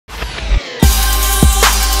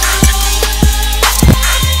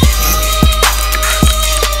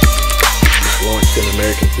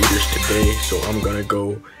American theaters today, so I'm gonna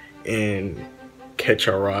go and catch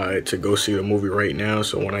a ride to go see the movie right now.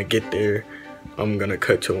 So when I get there, I'm gonna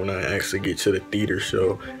cut to when I actually get to the theater.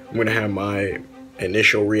 So I'm gonna have my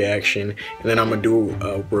initial reaction, and then I'm gonna do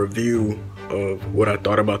a review of what I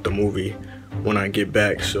thought about the movie when I get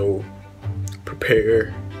back. So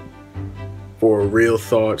prepare for real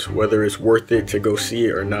thoughts, whether it's worth it to go see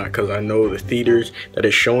it or not, because I know the theaters that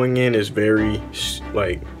it's showing in is very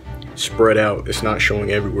like spread out. It's not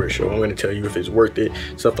showing everywhere, so I'm gonna tell you if it's worth it,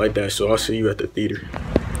 stuff like that. So I'll see you at the theater.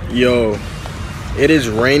 Yo, it is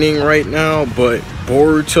raining right now, but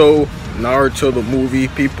Boruto, Naruto the movie,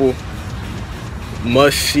 people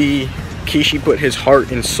must see. Kishi put his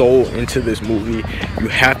heart and soul into this movie. You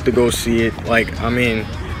have to go see it. Like, I mean,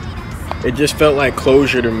 it just felt like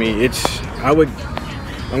closure to me.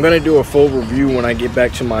 I'm gonna do a full review when I get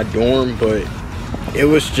back to my dorm, but it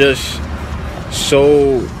was just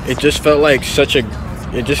so, it just felt like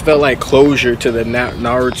closure to the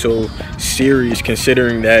Naruto series,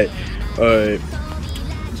 considering that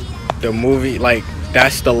the movie, like,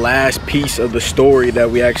 that's the last piece of the story that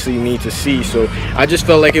we actually need to see. So I just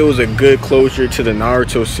felt like it was a good closure to the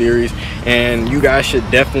Naruto series, and you guys should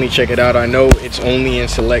definitely check it out. I know it's only in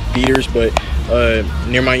select theaters, but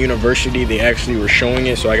near my university they actually were showing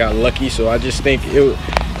it, so I got lucky. So I just think it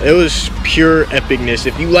was pure epicness.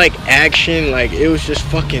 If you like action, like, it was just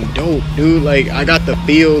fucking dope, dude. Like, I got the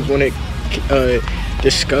feels when it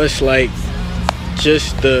discussed like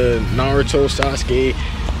just the Naruto Sasuke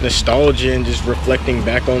nostalgia and just reflecting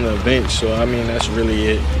back on the event. So I mean, that's really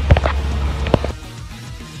it.